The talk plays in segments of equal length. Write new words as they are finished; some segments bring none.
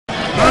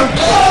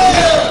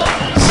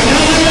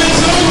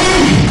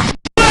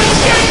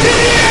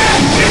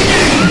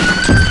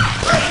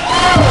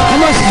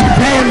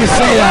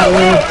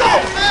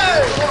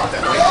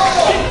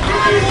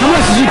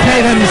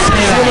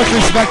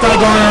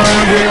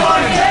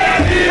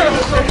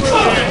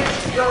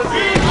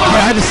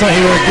I just thought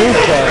you were a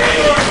goofball.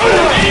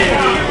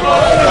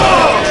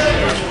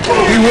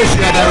 We wish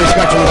we had that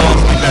respect for the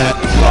laws like that.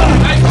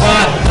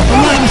 If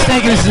I'm not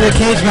mistaken, this is a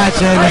cage match,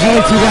 and there's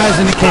only 2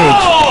 guys in the cage.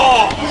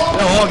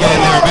 They'll all get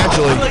in there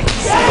eventually.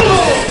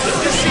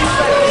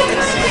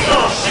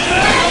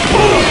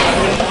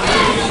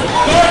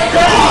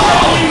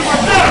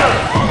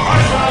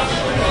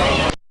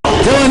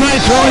 Dylan Knight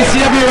throwing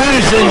C.W.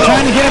 Anderson,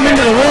 trying to get him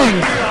into the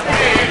ring.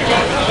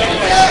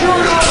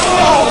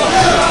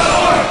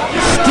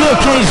 Steel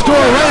cage door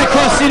right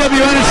across C.W.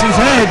 Anderson's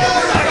head.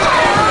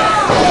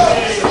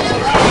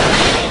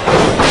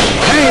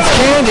 Hey, it's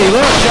Candy.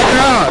 Look, check her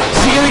out.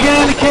 Is he going to get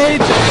in the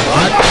cage?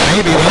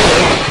 Maybe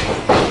later.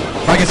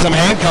 If I get some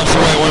handcuffs,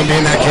 I might want to be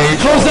in that cage.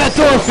 Close that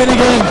door,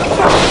 Finnegan.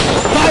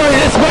 Finally,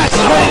 this match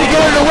is ready to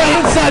get underway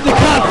inside the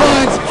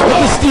confines of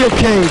the steel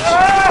cage.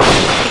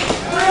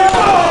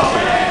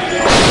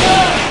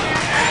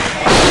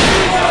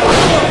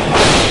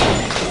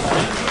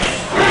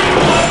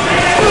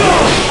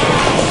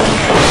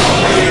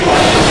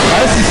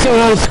 This is so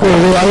old school,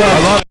 dude. I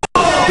love it.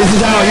 This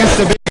is how it used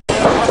to be.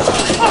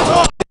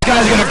 These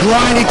guys are going to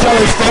grind each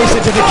other's face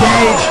into the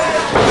cage.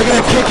 They're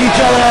going to kick each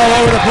other all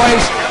over the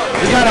place.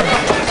 You got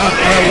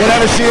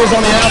whatever she is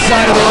on the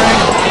outside of the ring.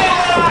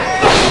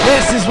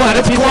 This is what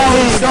it's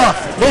quality stuff.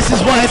 This is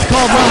why it's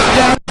called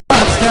Knockdown.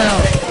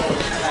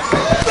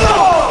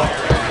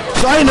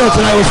 So I know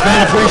tonight was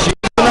fan appreciation.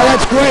 No,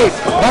 that's great.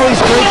 All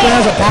these great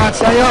fans of pot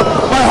style.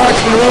 My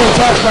heart's been really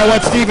touched by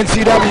what Steve and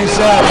CW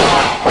said.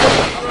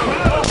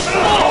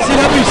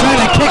 CW trying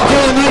to kick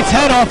Dylan Knight's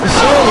head off his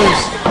shoulders.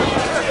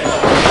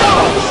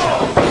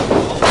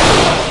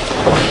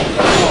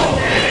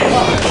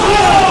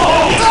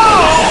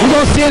 We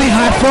don't see any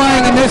high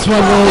flying in this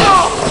one, Lou.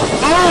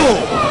 Oh!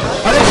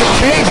 I think the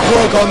cage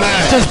broke on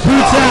that. Just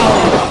boots out.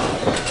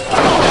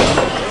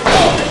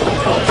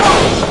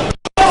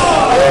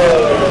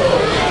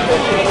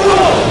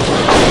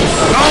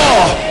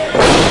 Oh!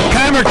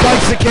 Hamrick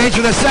bites the cage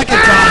for the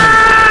second time.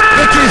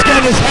 Victory's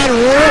getting his head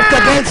ripped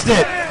against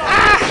it.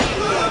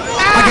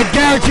 I can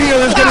guarantee you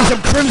there's going to be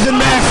some crimson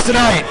masks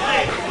tonight.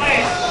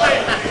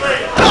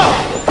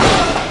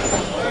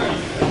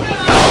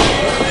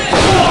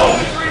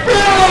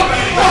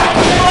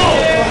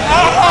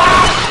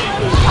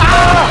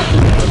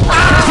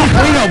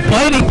 Corino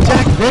biting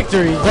Jack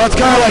Victory. Well, it's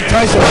kind of like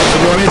Tyson likes to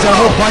do. I mean, it's a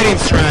whole fighting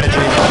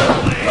strategy.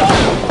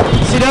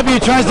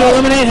 CW tries to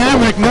eliminate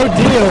Hamrick. No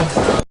deal.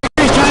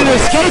 He's trying to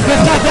escape.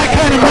 It's not that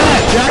kind of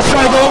match. Jack's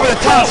trying to go over the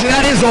top. See,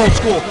 that is old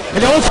school. In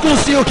the old school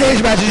steel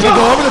cage matches, you can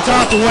go over the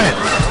top to win.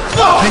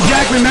 And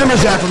Jack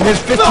remembers that from his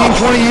 15,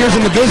 20 years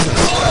in the business.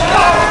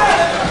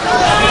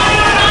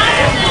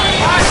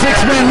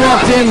 6 men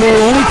walked in, Lou.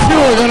 Only 2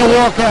 are going to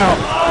walk out.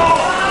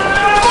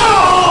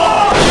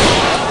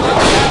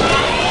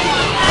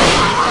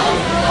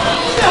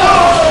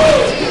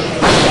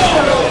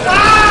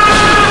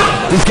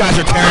 These guys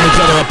are tearing each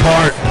other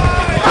apart.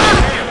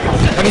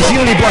 Have you seen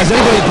any blood? Is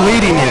anybody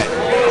bleeding yet?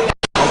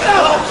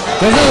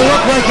 Doesn't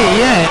look like it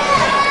yet.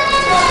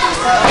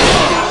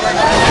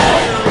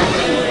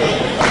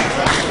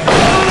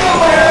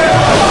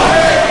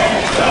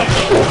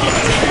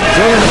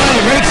 Dylan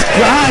Knight rakes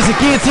the eyes. He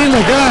can't see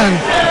LeGrande.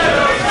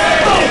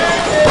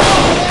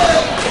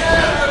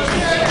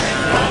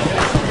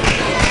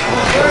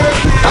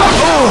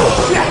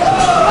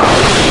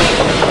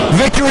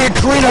 Victory and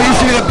Corino used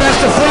to be the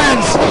best of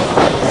friends.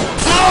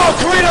 Oh,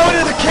 Corino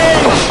into the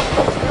cage.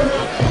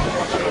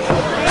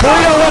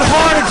 Corino went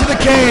hard into the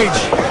cage.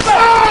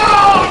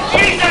 Oh,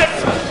 Jesus!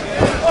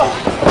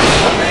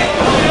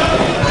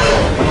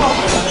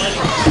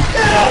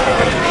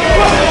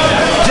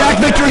 Jack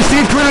Victory,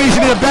 Steve Corino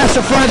used to be the best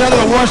of friends, other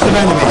than the worst of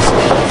enemies.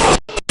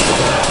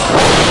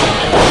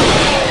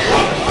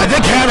 I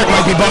think Hamrick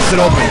might be busted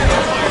open.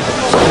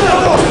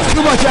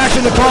 Too much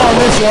action to call on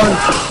this one.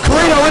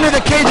 Corino into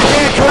the cage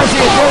again,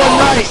 courtesy of Dylan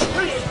Knight.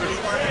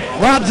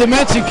 Rob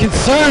Dimension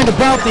concerned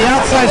about the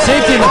outside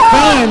safety of the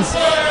fans,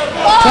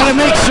 trying to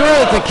make sure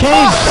that the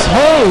cage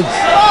holds.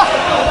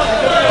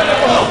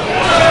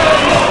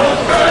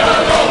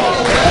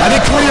 I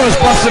think Corino's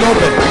busted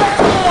open.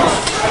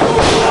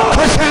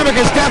 Chris Hamrick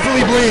is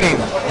definitely bleeding.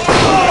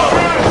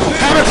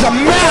 Hamrick's a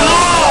man.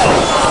 Oh!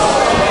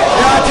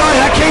 Yeah, I tell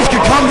you, that cage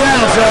could come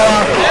down, so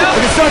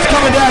if it starts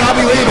coming down, I'll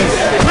be leaving.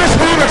 Chris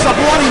Hamrick's a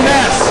bloody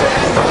mess.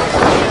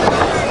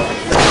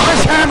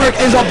 Chris Hamrick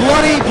is a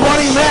bloody,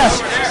 bloody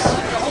mess.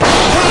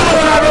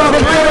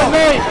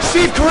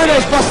 Steve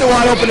Corino's busted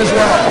wide open as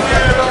well.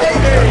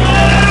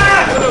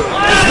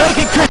 Look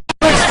at Chris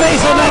Hamrick's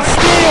face on that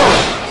steel.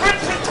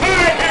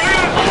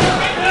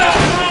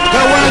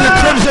 They're wearing the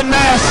crimson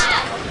mask.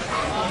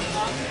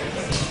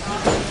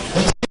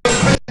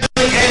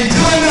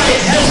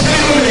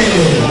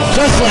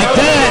 Just like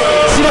that,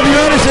 C.W.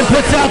 Anderson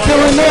puts out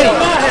Dylan Knight.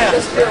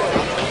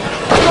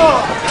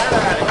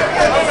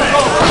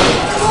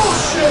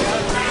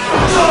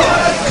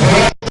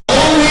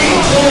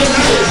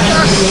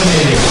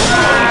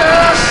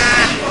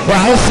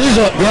 Wow, this is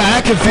yeah,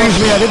 that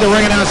confused me. I think the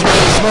ring announcer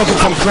was smoking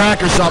some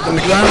crack or something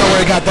because I don't know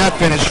where he got that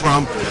finish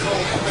from.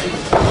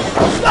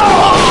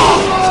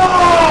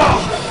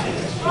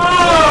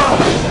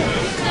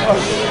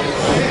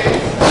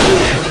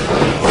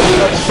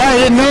 I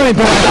didn't know it,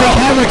 but I think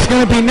Hamrick's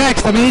going to be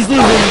next. I mean, he's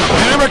leaving.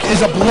 Hamrick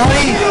is a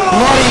bloody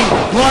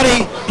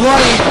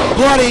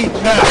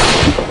mess.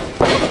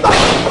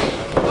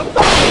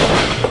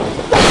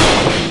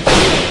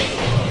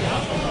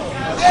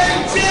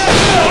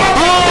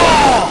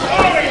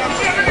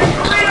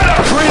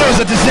 Corino is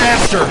a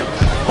disaster.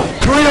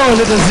 Corino is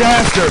a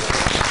disaster.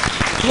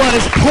 Blood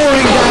is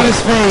pouring down his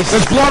face.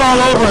 There's blood all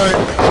over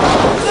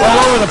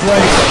the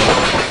place.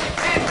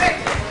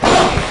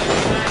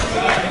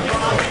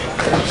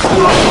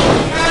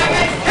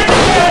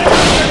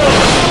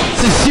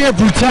 It's a sheer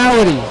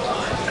brutality.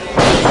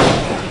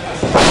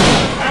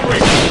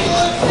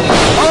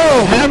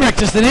 Oh, Hamrick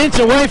just an inch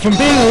away from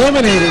being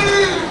eliminated.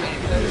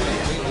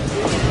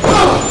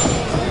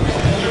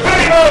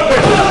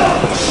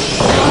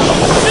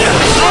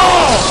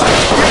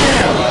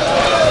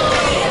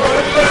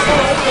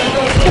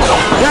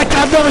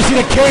 I've never seen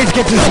a cage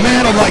get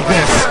dismantled like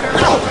this.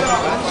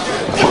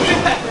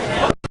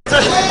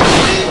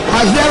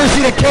 I've never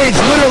seen a cage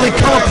literally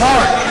come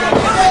apart.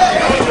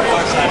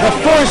 The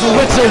force with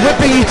which they're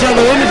whipping each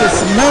other into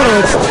this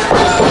metal.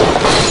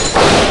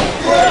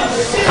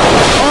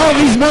 All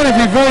these men have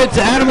reverted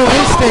to animal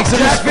instincts.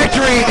 Jack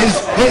Victory is,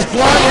 his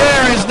blonde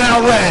hair is now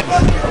red.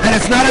 And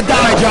it's not a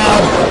dye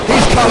job.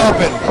 He's cut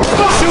open.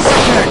 Super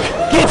kick.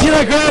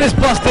 LeGrande is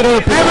busted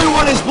open.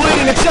 Everyone is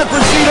bleeding except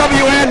for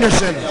C.W.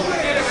 Anderson.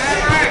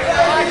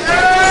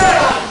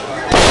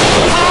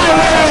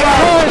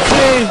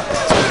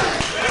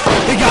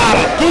 He got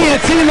it.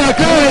 Guillotine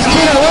LeGrande has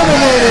been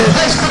eliminated.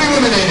 Has been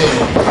eliminated.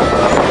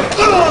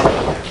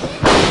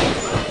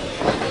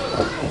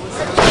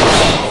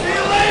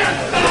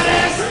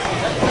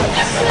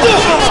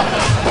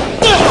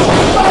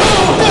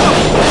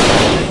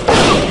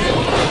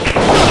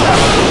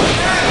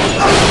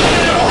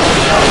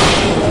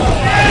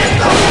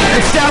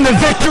 It's down to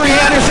Victory,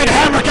 Anderson,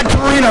 Hamrick, and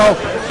Corino.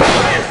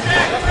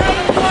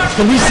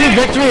 Can we see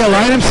Victory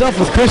align himself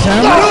with Chris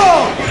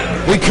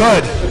Hamrick? We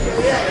could.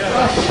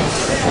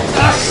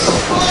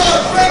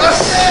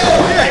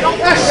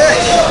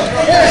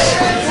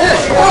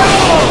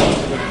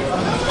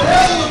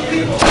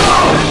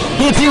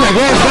 Guillotine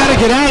LeGrande's got to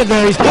get out of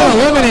there. He's been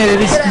eliminated.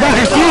 He's not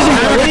refusing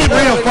to leave.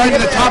 Corino fighting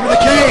at the top of the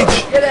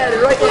cage. Get at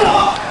it right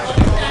now.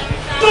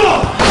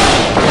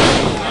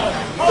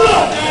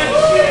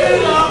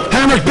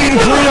 Hamrick beating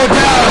Corino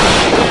down.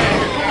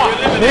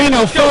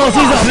 Corino falls.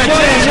 He's a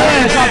flying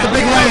man. Off the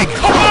big leg.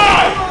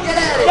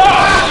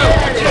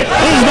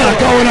 He's not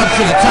going up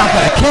to the top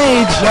of the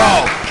cage.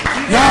 No.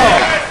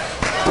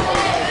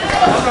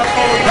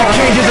 That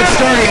cage isn't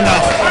sturdy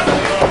enough.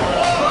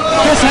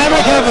 Chris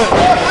Hamrick have a...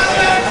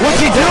 What's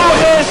he doing?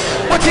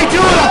 What's he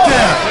doing up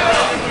there?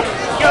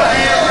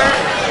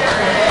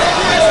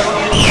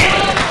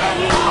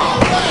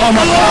 Oh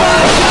my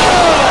God.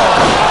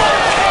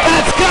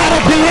 That's got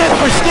to be it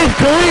for Steve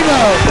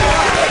Corino.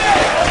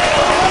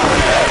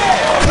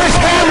 Chris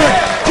Hamrick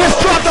just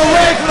dropped a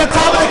leg from the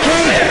top of the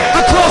cage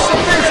across the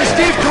face of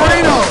Steve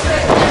Corino.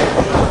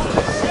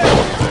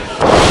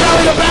 Down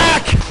in the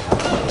back.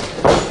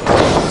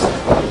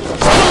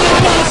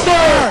 Stunning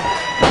monster.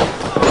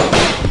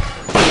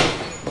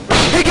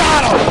 He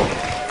got him.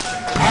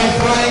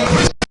 High-flying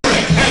Chris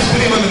has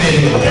been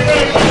eliminated.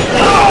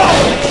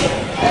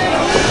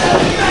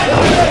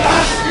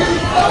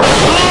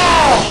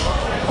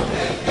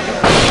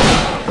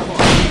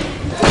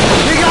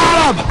 He got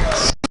him.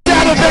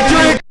 Down to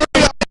Victory.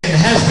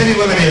 Has been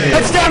eliminated.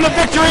 It's down to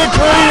Victory and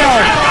Corino.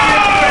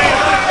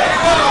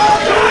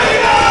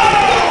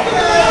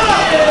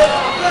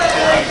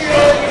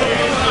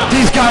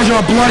 These guys are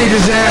a bloody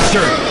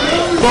disaster.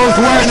 Both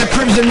wearing the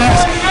crimson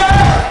mask.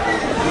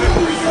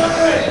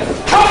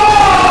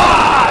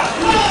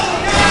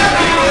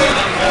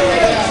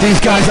 These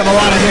guys have a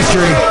lot of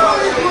history.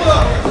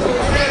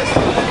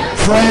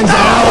 Friends,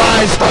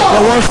 allies,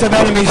 the worst of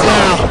enemies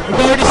now.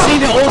 We've already seen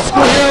the old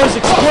school heroes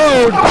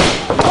explode.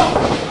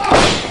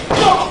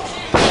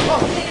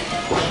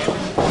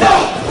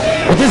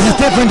 But this is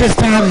different this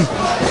time.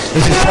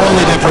 This is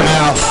totally different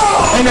now.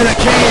 Into the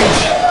cage.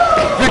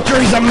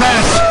 Victory's a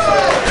mess.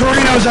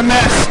 Corino's a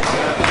mess.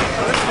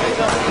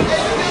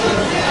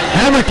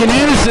 Hamrick and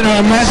Anderson are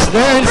a mess.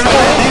 They haven't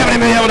even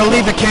been able to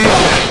leave the cage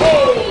yet.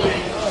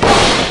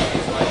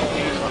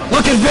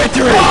 Look at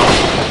Victory.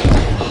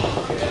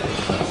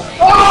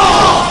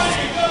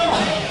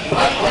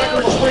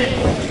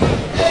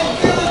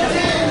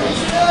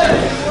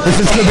 This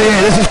is to be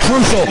it. This is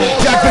crucial.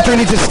 Jack Victory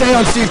needs to stay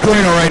on Steve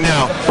Corino right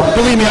now.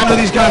 Believe me, I know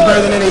these guys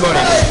better than anybody.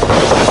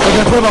 They're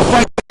going to put up a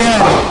fight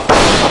again.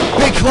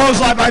 Big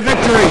clothesline by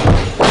Victory.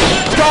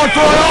 It's going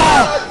for it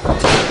all.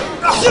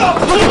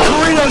 Look at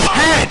Corino's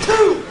head.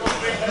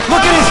 Look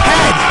at his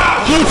head.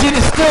 Guillotine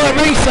is still at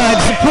ringside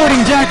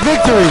supporting Jack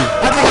Victory.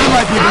 I think he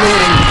might be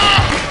bleeding.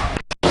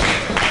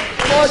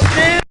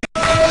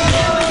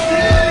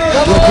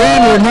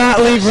 LeGrande will not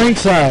leave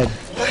ringside.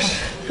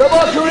 Come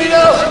on,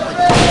 Corino.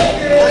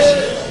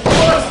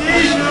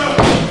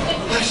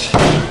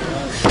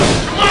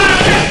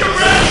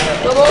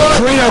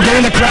 Corino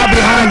getting the crowd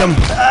behind him.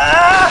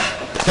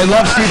 They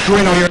love Steve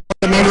Corino here.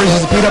 The main reason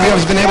the PWF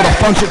has been able to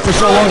function for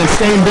so long and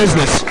stay in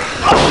business.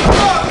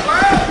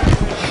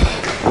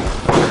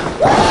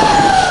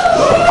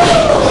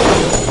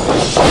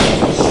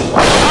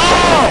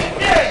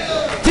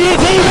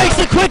 DT makes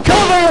a quick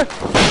cover.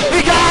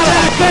 He got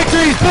it.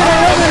 Victory's been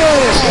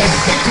eliminated.